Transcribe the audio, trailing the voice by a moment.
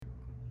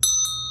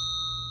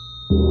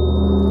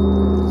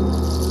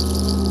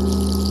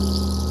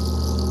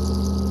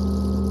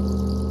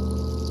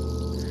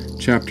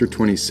Chapter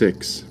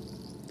 26.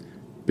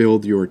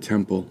 Build Your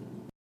Temple.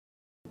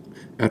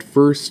 At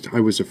first,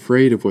 I was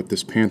afraid of what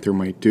this panther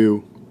might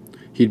do.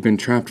 He'd been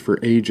trapped for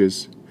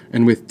ages,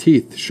 and with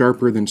teeth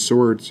sharper than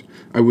swords,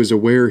 I was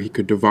aware he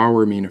could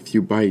devour me in a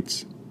few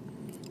bites.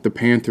 The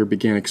panther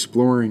began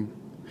exploring,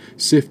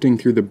 sifting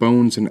through the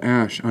bones and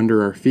ash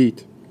under our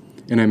feet,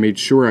 and I made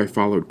sure I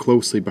followed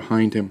closely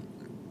behind him.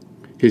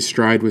 His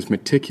stride was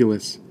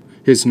meticulous,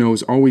 his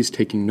nose always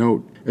taking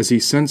note, as he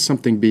sensed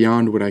something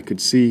beyond what I could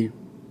see.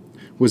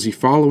 Was he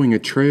following a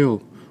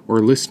trail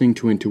or listening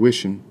to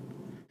intuition?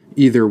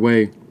 Either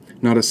way,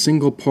 not a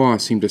single paw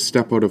seemed to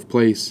step out of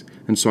place,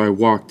 and so I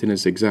walked in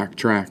his exact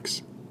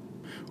tracks.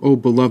 O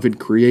beloved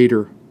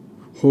Creator,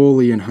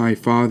 Holy and High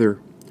Father,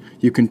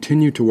 you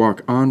continue to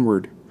walk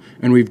onward,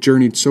 and we've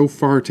journeyed so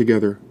far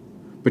together.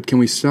 But can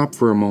we stop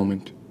for a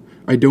moment?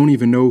 I don't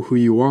even know who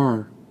you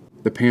are.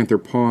 The panther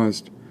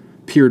paused,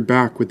 peered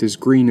back with his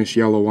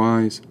greenish-yellow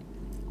eyes.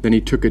 Then he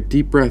took a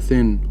deep breath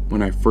in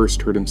when I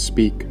first heard him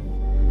speak.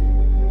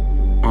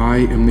 I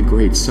am the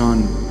great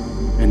sun,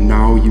 and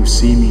now you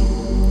see me.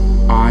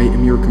 I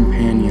am your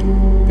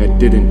companion that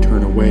didn't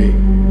turn away.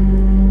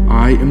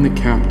 I am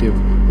the captive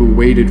who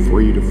waited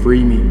for you to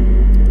free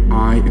me.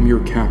 I am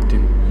your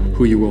captain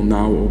who you will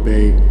now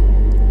obey.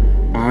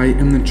 I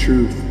am the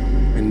truth,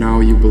 and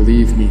now you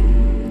believe me.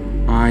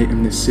 I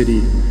am the city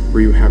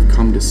where you have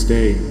come to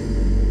stay.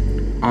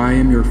 I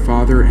am your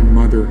father and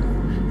mother,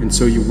 and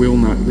so you will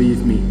not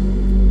leave me.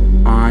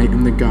 I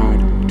am the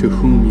God to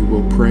whom you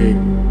will pray.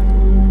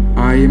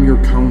 I am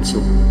your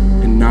counsel,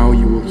 and now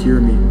you will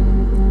hear me.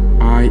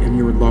 I am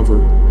your lover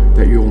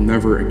that you will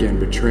never again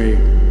betray.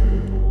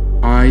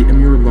 I am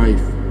your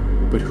life,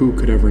 but who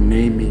could ever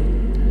name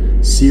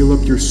me? Seal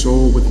up your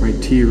soul with my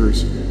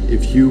tears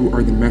if you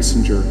are the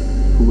messenger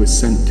who was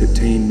sent to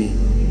tame me.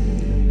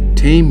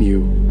 Tame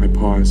you, I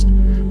paused,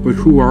 but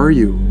who are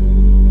you?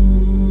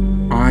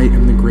 I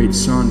am the great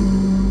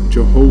sun,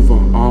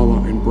 Jehovah,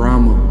 Allah, and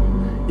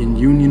Brahma. In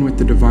union with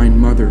the Divine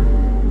Mother,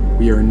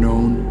 we are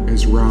known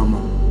as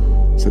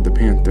Rama, said the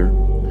panther.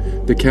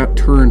 The cat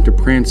turned to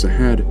prance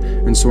ahead,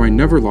 and so I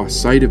never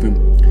lost sight of him.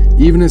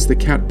 Even as the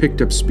cat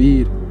picked up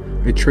speed,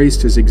 I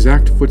traced his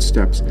exact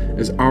footsteps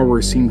as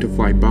hours seemed to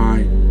fly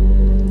by.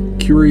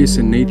 Curious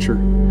in nature,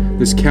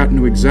 this cat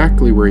knew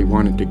exactly where he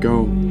wanted to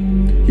go.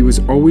 He was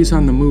always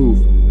on the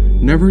move,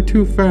 never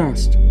too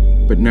fast,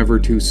 but never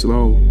too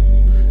slow.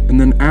 And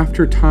then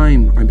after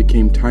time, I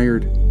became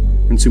tired,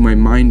 and so my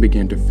mind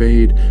began to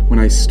fade when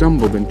I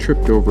stumbled and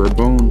tripped over a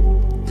bone.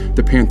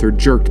 The panther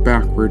jerked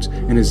backwards,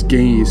 and his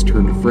gaze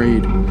turned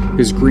afraid.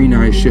 His green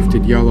eyes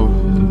shifted yellow,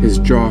 his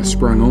jaw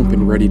sprung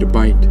open, ready to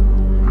bite.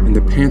 And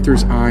the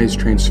panther's eyes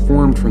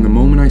transformed from the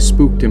moment I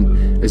spooked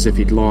him as if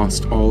he'd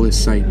lost all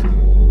his sight.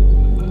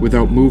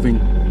 Without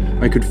moving,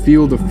 I could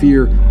feel the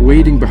fear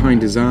waiting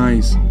behind his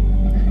eyes.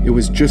 It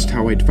was just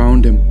how I'd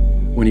found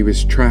him, when he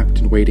was trapped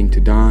and waiting to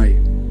die.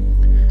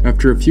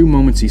 After a few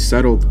moments he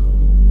settled,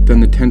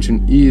 then the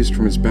tension eased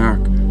from his back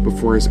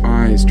before his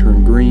eyes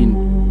turned green.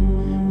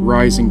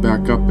 Rising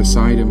back up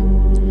beside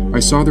him,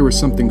 I saw there was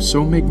something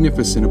so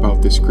magnificent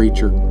about this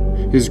creature.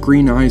 His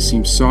green eyes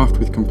seemed soft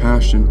with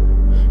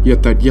compassion,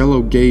 yet that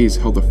yellow gaze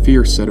held a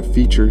fierce set of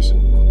features.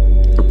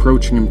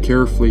 Approaching him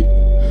carefully,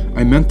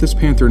 I meant this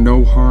panther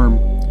no harm,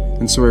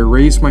 and so I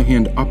raised my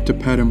hand up to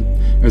pet him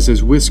as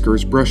his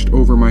whiskers brushed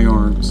over my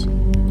arms.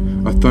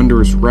 A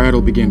thunderous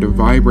rattle began to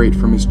vibrate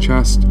from his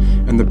chest,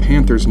 and the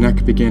panther's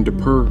neck began to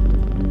purr.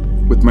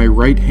 With my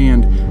right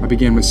hand, I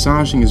began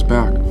massaging his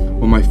back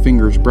while my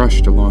fingers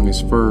brushed along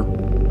his fur.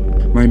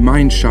 My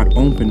mind shot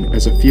open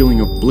as a feeling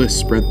of bliss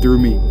spread through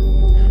me.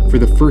 For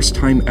the first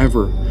time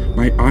ever,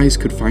 my eyes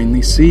could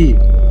finally see.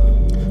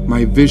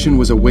 My vision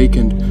was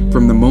awakened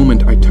from the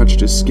moment I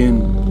touched his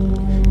skin.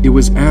 It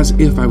was as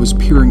if I was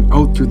peering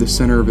out through the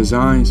center of his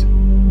eyes,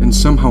 and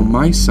somehow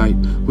my sight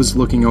was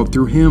looking out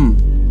through him.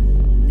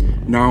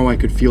 Now I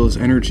could feel his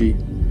energy,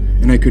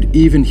 and I could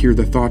even hear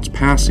the thoughts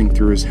passing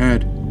through his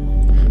head.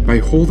 By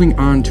holding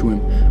on to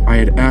him, I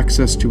had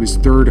access to his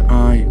third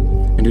eye,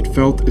 and it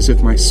felt as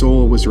if my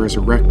soul was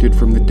resurrected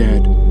from the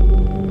dead.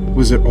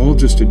 Was it all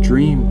just a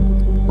dream,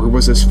 or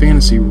was this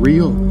fantasy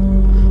real?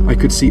 I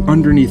could see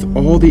underneath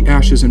all the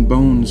ashes and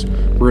bones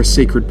where a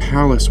sacred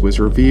palace was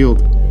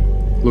revealed.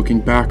 Looking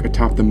back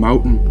atop the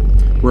mountain,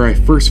 where I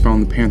first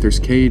found the panther's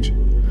cage,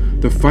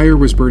 the fire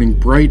was burning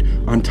bright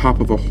on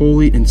top of a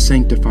holy and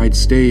sanctified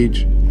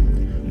stage.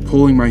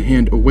 Pulling my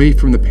hand away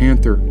from the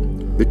panther,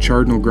 the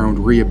charnel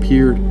ground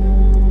reappeared.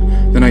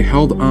 Then I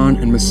held on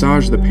and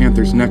massaged the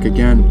panther's neck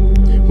again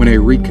when I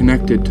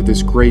reconnected to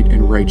this great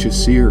and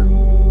righteous seer.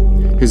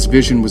 His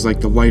vision was like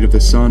the light of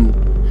the sun,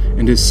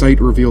 and his sight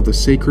revealed a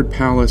sacred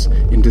palace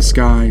in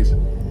disguise.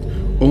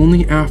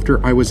 Only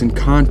after I was in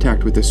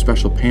contact with this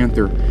special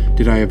panther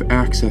did I have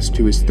access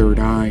to his third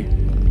eye.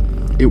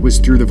 It was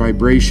through the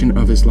vibration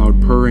of his loud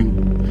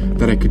purring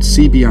that I could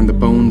see beyond the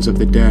bones of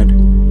the dead.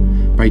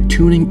 By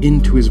tuning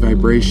into his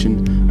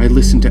vibration, I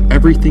listened to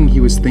everything he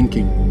was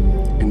thinking,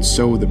 and And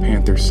so the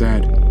panther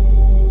said,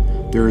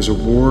 "There is a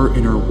war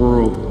in our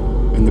world,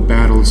 and the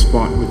battle is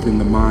fought within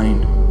the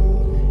mind.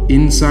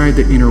 Inside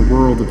the inner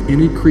world of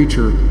any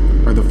creature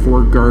are the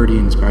four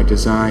guardians by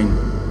design,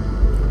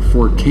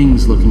 four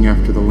kings looking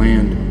after the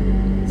land,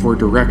 four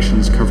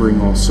directions covering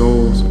all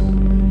souls.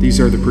 These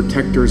are the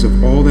protectors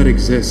of all that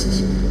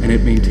exists, and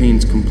it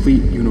maintains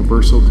complete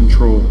universal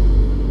control.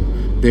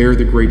 There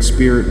the Great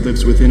Spirit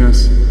lives within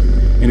us,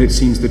 and it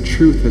seems the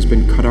truth has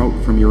been cut out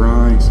from your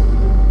eyes.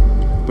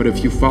 But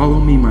if you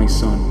follow me, my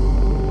son,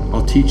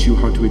 I'll teach you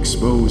how to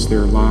expose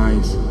their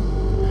lies.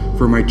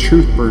 For my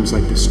truth burns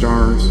like the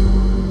stars,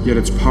 yet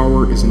its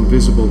power is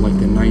invisible like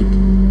the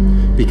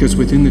night, because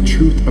within the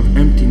truth of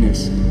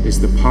emptiness is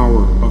the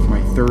power of my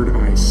third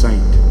eye's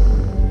sight."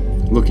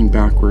 Looking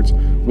backwards,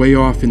 way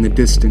off in the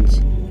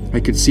distance, I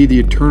could see the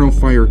eternal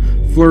fire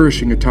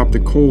flourishing atop the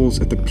coals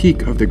at the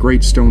peak of the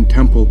great stone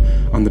temple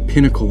on the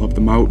pinnacle of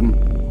the mountain.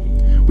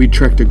 We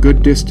trekked a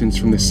good distance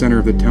from the center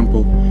of the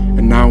temple,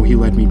 and now he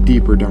led me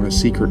deeper down a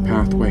secret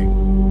pathway.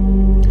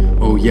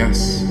 "Oh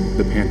yes,"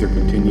 the panther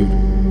continued,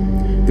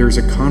 "there is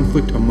a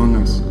conflict among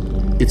us.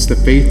 It's the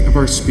faith of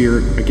our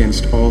spirit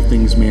against all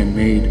things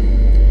man-made.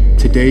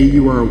 Today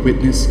you are a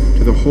witness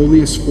to the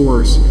holiest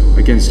force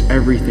against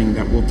everything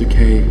that will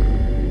decay.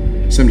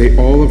 Someday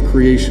all of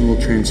creation will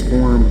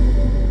transform.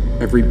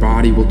 Every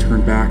body will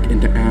turn back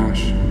into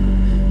ash.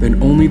 Then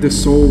only the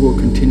soul will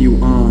continue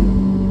on,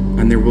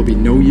 and there will be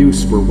no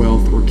use for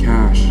wealth or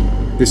cash.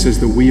 This is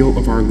the wheel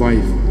of our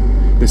life,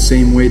 the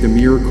same way the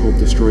miracle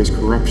destroys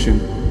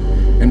corruption.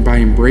 And by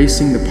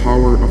embracing the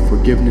power of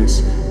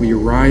forgiveness, we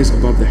rise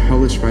above the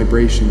hellish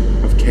vibration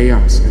of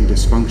chaos and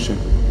dysfunction.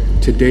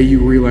 Today you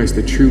realize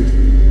the truth.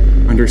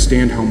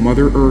 Understand how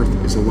Mother Earth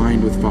is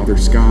aligned with Father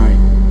Sky.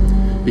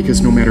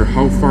 Because no matter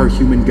how far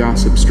human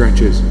gossip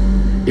stretches,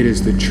 it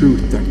is the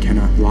truth that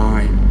cannot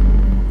lie.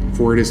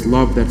 For it is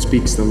love that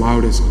speaks the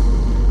loudest,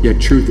 yet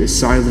truth is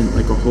silent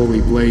like a holy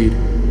blade.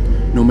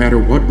 No matter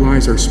what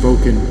lies are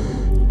spoken,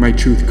 my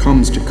truth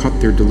comes to cut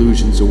their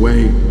delusions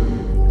away."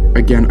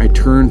 Again I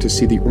turned to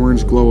see the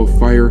orange glow of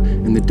fire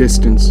in the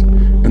distance,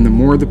 and the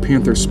more the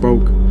panther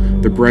spoke,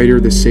 the brighter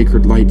the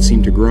sacred light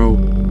seemed to grow.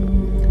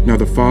 Now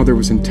the Father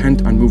was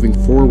intent on moving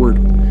forward,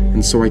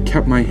 and so I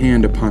kept my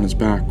hand upon his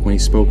back when he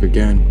spoke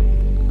again.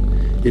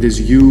 "It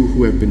is you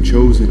who have been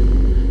chosen.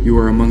 You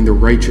are among the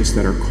righteous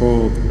that are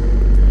called.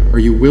 Are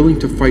you willing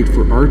to fight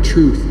for our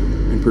truth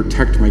and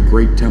protect my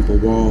great temple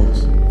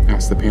walls?"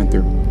 asked the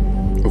panther.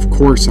 "Of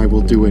course I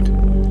will do it."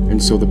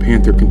 And so the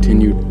panther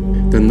continued,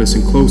 "Then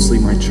listen closely,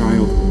 my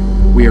child.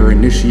 We are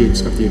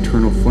initiates of the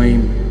eternal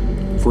flame.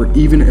 For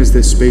even as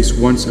this space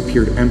once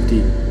appeared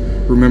empty,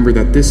 remember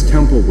that this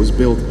temple was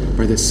built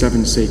by the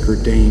 7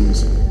 sacred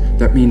dames.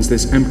 That means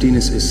this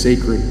emptiness is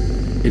sacred.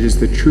 It is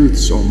the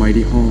truth's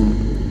almighty home.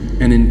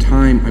 And in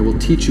time I will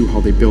teach you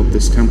how they built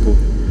this temple,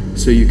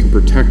 so you can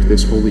protect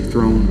this holy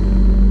throne."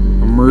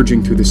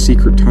 Emerging through the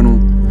secret tunnel,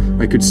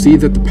 I could see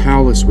that the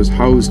palace was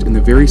housed in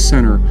the very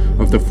center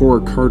of the 4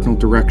 cardinal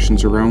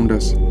directions around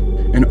us.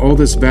 And all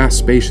this vast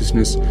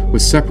spaciousness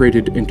was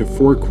separated into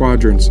 4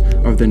 quadrants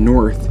of the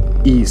north,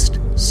 east,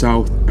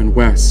 south, and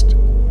west.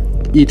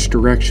 Each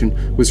direction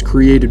was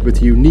created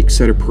with a unique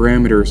set of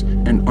parameters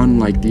and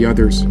unlike the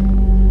others.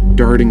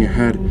 Darting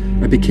ahead,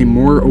 I became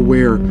more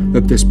aware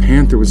that this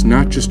panther was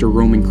not just a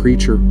roaming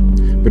creature,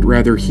 but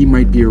rather he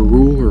might be a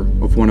ruler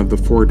of one of the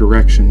 4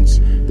 directions.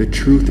 The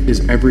truth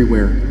is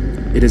everywhere.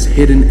 It is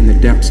hidden in the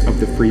depths of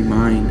the free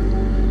mind.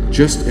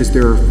 Just as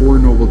there are 4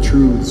 noble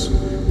truths,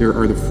 there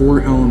are the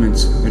 4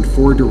 elements and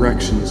 4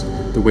 directions,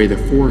 the way the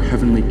 4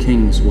 heavenly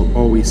kings will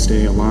always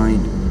stay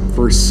aligned.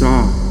 First,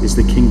 Sa is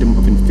the kingdom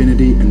of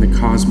infinity and the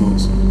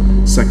cosmos.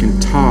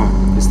 Second, Ta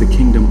is the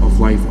kingdom of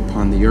life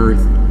upon the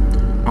earth.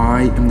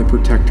 I am the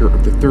protector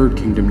of the 3rd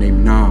kingdom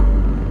named Na,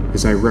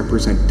 as I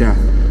represent death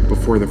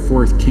before the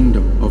 4th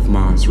kingdom of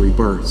Ma's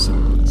rebirth,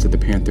 said the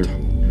panther.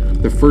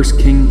 The 1st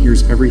king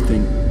hears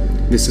everything.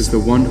 This is the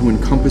one who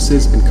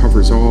encompasses and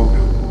covers all.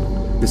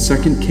 The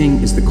 2nd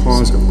king is the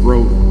cause of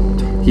growth.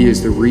 He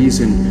is the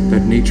reason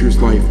that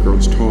nature's life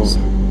grows tall.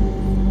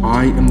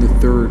 I am the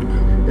 3rd,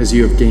 as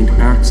you have gained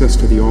access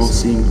to the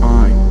all-seeing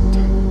eye.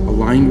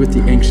 Aligned with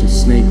the ancient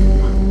snake,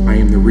 I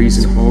am the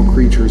reason all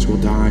creatures will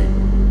die.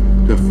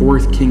 The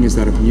 4th king is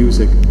that of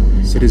music.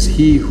 It is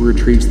he who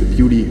retrieves the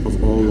beauty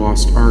of all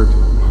lost art.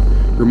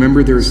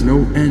 Remember, there is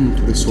no end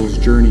to the soul's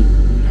journey,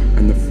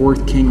 and the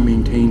 4th king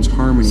maintains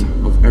harmony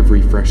of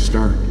every fresh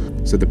start,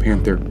 said the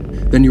panther.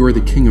 Then you are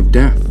the king of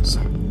death.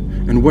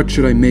 And what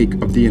should I make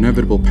of the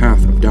inevitable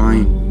path of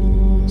dying?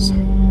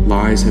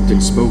 Lies have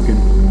been spoken.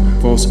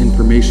 False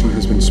information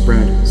has been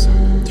spread.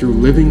 Through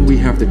living, we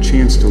have the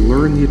chance to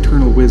learn the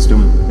eternal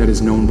wisdom that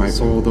is known by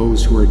all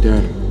those who are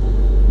dead.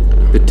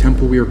 The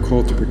temple we are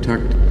called to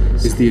protect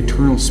is the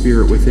eternal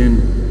spirit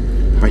within.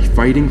 By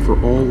fighting for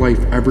all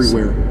life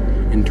everywhere,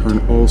 in turn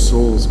all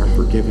souls are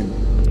forgiven,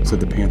 said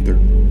the panther.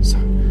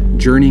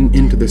 Journeying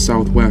into the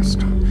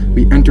southwest,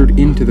 we entered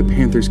into the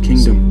panther's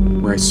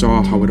kingdom, where I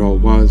saw how it all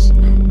was.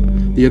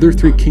 The other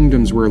 3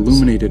 kingdoms were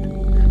illuminated,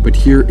 but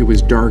here it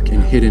was dark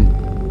and hidden.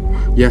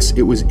 Yes,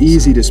 it was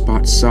easy to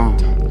spot Sa,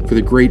 for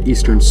the great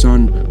eastern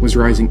sun was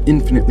rising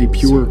infinitely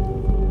pure.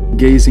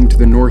 Gazing to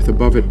the north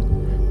above it,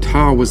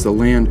 Ta was the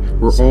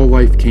land where all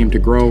life came to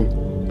grow.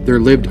 There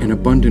lived an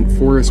abundant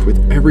forest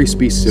with every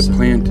species of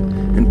plant,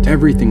 and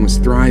everything was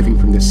thriving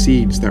from the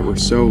seeds that were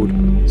sowed.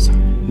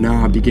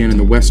 Na began in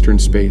the western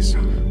space,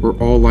 where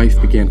all life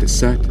began to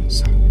set.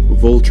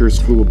 Vultures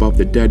flew above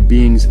the dead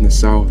beings in the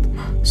south,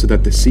 so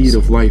that the seed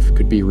of life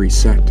could be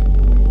reset.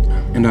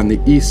 And on the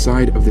east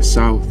side of the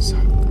south,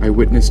 I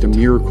witnessed a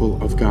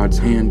miracle of God's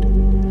hand.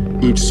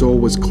 Each soul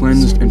was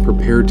cleansed and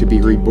prepared to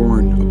be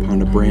reborn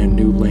upon a brand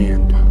new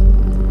land.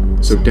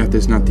 So death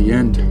is not the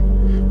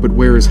end. But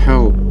where is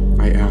hell?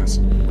 I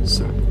asked.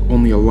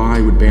 Only a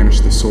lie would banish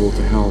the soul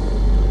to hell,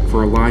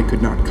 for a lie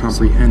could not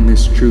comprehend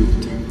this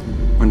truth.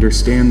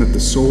 Understand that the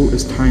soul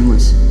is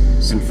timeless,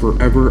 and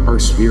forever our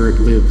spirit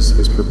lives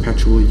as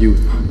perpetual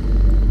youth.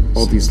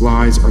 All these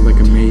lies are like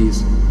a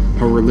maze,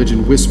 how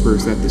religion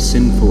whispers that the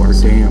sinful are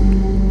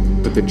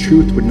damned, but the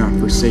truth would not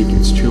forsake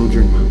its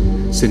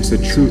children, since the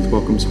truth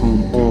welcomes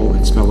home all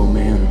its fellow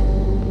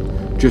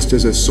man. Just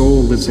as a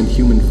soul lives in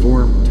human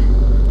form,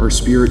 our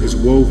spirit is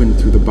woven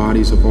through the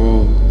bodies of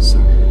all,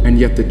 and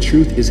yet the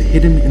truth is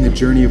hidden in the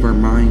journey of our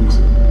minds,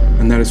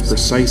 and that is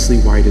precisely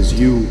why it is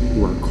you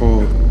who are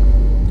called.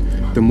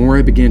 The more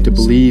I began to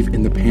believe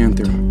in the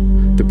Panther,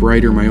 the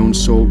brighter my own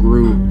soul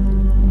grew.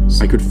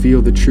 I could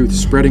feel the truth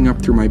spreading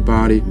up through my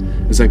body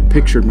as I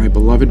pictured my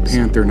beloved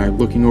Panther and I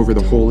looking over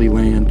the Holy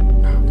Land.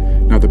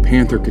 Now the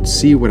Panther could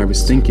see what I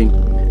was thinking,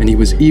 and he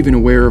was even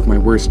aware of my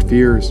worst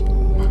fears,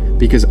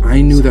 because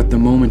I knew that the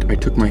moment I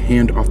took my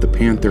hand off the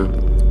Panther,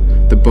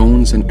 the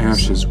bones and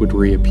ashes would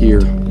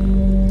reappear.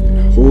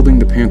 Holding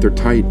the Panther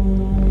tight,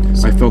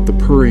 I felt the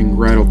purring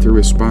rattle through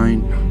his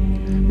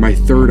spine. My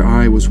third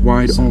eye was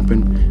wide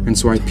open, and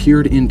so I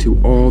peered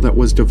into all that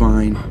was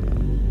divine.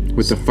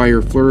 With the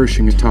fire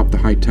flourishing atop the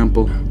high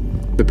temple,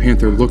 the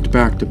Panther looked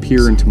back to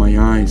peer into my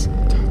eyes.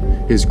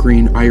 His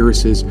green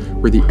irises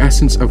were the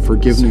essence of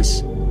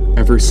forgiveness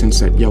ever since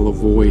that yellow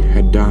void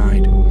had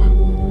died.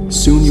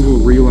 Soon you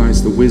will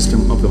realize the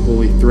wisdom of the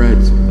holy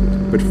threads,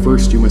 but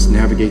first you must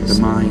navigate the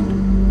mind.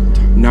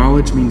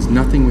 Knowledge means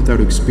nothing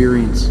without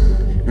experience,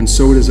 and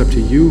so it is up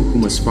to you who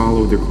must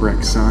follow the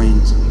correct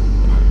signs.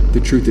 The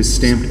truth is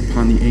stamped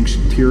upon the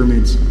ancient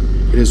pyramids.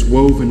 It is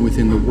woven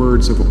within the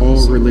words of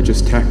all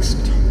religious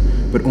texts.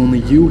 But only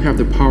you have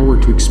the power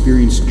to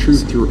experience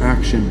truth through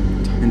action,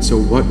 and so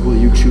what will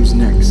you choose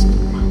next?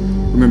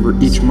 Remember,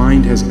 each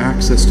mind has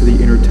access to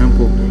the inner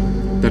temple.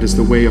 That is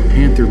the way a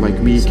panther like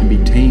me can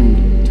be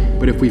tamed.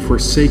 But if we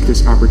forsake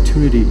this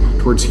opportunity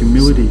towards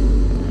humility,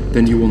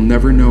 then you will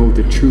never know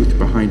the truth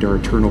behind our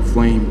eternal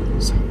flame.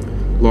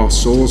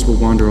 Lost souls will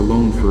wander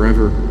alone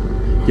forever,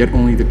 yet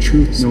only the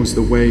truth knows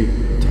the way.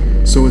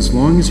 So as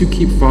long as you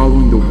keep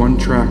following the one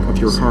track of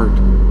your heart,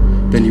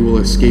 then you will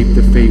escape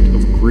the fate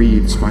of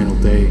Greed's final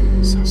day,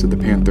 said the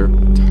Panther.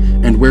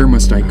 And where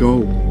must I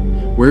go?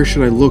 Where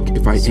should I look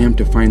if I am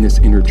to find this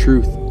inner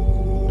truth?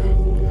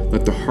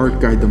 Let the heart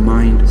guide the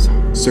mind.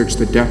 Search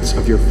the depths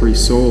of your free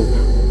soul.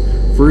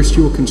 First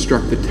you will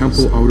construct the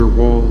temple outer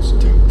walls,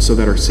 so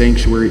that our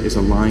sanctuary is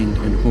aligned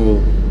and whole.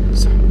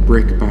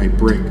 Brick by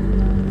brick,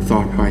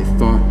 thought by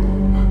thought,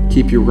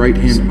 keep your right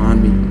hand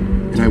on me,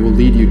 and I will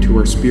lead you to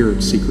our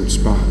spirit's secret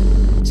spot,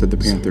 said the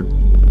Panther.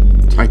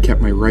 I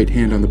kept my right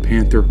hand on the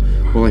Panther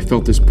while I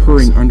felt his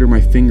purring under my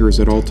fingers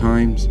at all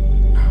times.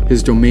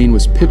 His domain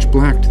was pitch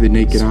black to the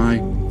naked eye,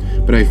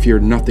 but I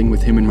feared nothing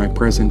with him in my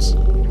presence.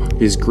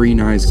 His green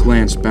eyes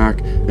glanced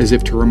back as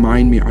if to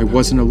remind me I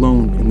wasn't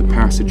alone in the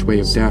passageway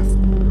of death.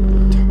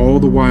 All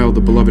the while the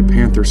beloved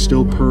Panther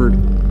still purred,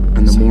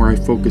 and the more I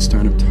focused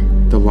on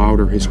him, the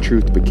louder his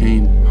truth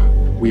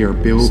became. We are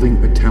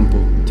building a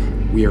temple.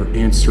 We are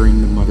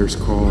answering the mother's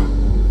call.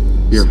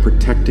 We are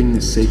protecting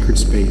the sacred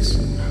space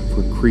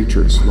for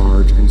creatures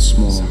large and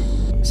small,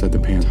 said the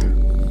Panther.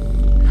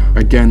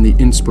 Again, the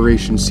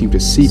inspiration seemed to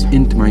seep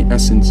into my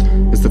essence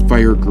as the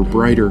fire grew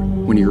brighter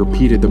when he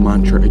repeated the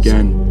mantra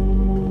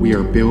again. We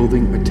are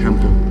building a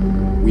temple.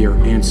 We are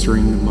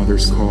answering the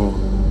mother's call.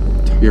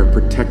 We are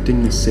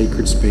protecting the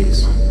sacred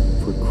space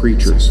for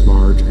creatures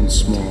large and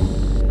small,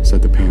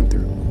 said the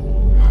Panther.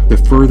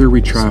 The further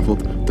we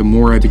traveled, the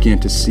more I began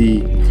to see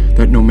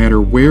that no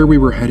matter where we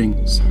were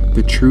heading,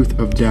 the truth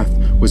of death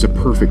was a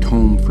perfect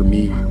home for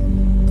me.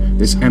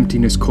 This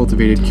emptiness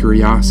cultivated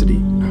curiosity,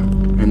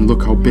 and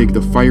look how big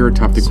the fire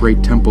atop the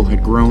great temple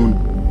had grown.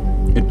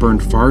 It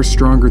burned far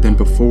stronger than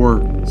before,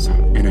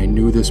 and I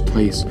knew this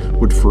place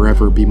would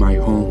forever be my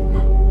home.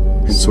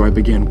 And so I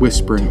began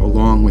whispering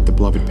along with the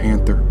beloved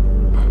Panther.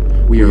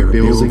 We are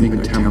building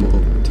a temple.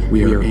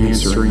 We are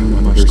answering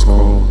the mother's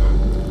call.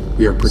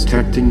 We are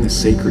protecting the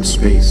sacred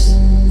space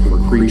for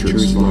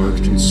creatures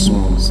large and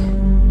small.